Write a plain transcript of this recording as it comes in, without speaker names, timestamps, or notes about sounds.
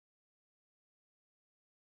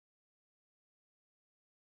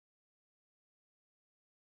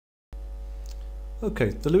Okay,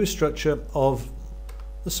 the Lewis structure of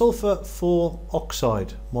the sulphur 4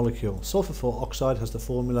 oxide molecule. Sulphur 4 oxide has the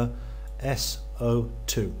formula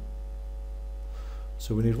SO2.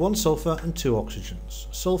 So we need one sulphur and two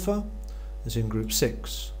oxygens. Sulphur is in group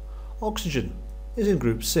 6. Oxygen is in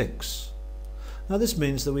group 6. Now this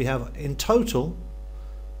means that we have in total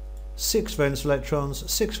 6 valence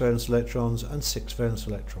electrons, 6 valence electrons and 6 valence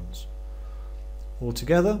electrons.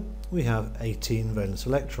 Altogether we have 18 valence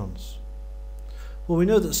electrons. Well, we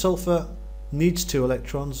know that sulphur needs 2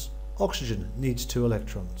 electrons, oxygen needs 2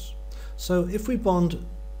 electrons. So if we bond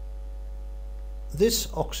this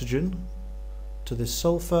oxygen to this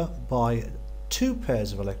sulphur by 2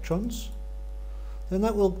 pairs of electrons, then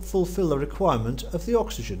that will fulfill the requirement of the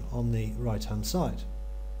oxygen on the right hand side.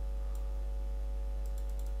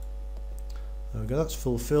 There we go, that's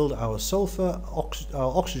fulfilled our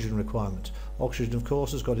our oxygen requirement. Oxygen of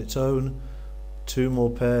course has got its own 2 more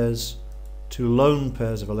pairs, 2 lone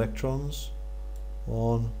pairs of electrons.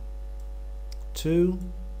 1, 2.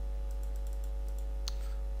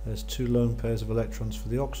 There's 2 lone pairs of electrons for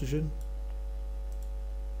the oxygen.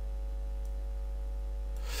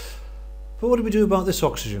 But what do we do about this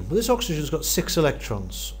oxygen? Well, this oxygen's got 6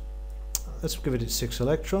 electrons. Let's give it its 6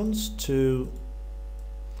 electrons. 2,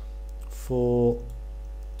 4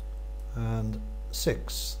 and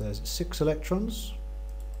 6. There's 6 electrons.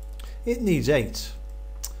 It needs 8.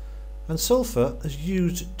 And sulphur has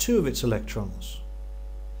used 2 of its electrons.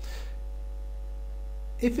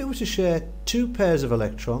 If it were to share 2 pairs of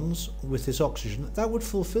electrons with this oxygen, that would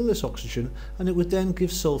fulfill this oxygen, and it would then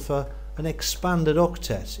give sulphur an expanded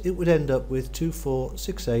octet. It would end up with 2, 4,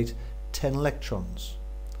 6, 8, 10 electrons.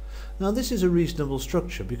 Now this is a reasonable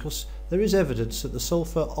structure because there is evidence that the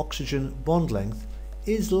sulphur-oxygen bond length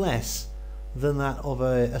is less than that of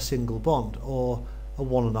a single bond, or a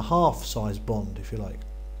 1.5 size bond if you like.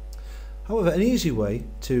 However, an easy way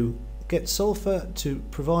to get sulphur to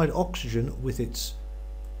provide oxygen with its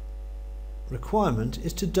requirement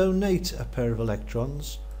is to donate a pair of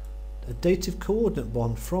electrons, a dative coordinate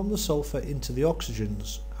bond from the sulphur into the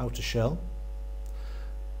oxygen's outer shell,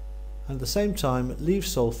 and at the same time leave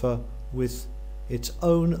sulphur with its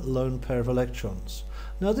own lone pair of electrons.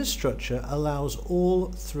 Now this structure allows all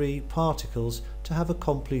 3 particles to have a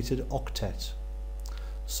completed octet.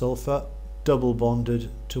 Sulphur double bonded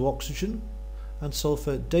to oxygen and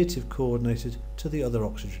sulphur dative coordinated to the other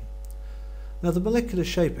oxygen. Now the molecular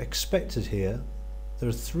shape expected here, there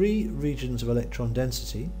are 3 regions of electron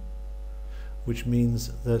density, which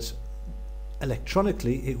means that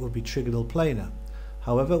electronically it will be trigonal planar.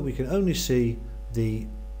 However, we can only see the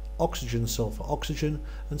oxygen, sulphur, oxygen,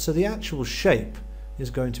 and so the actual shape is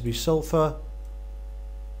going to be sulphur,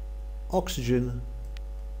 oxygen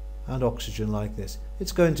and oxygen like this.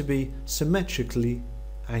 It's going to be symmetrically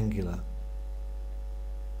angular.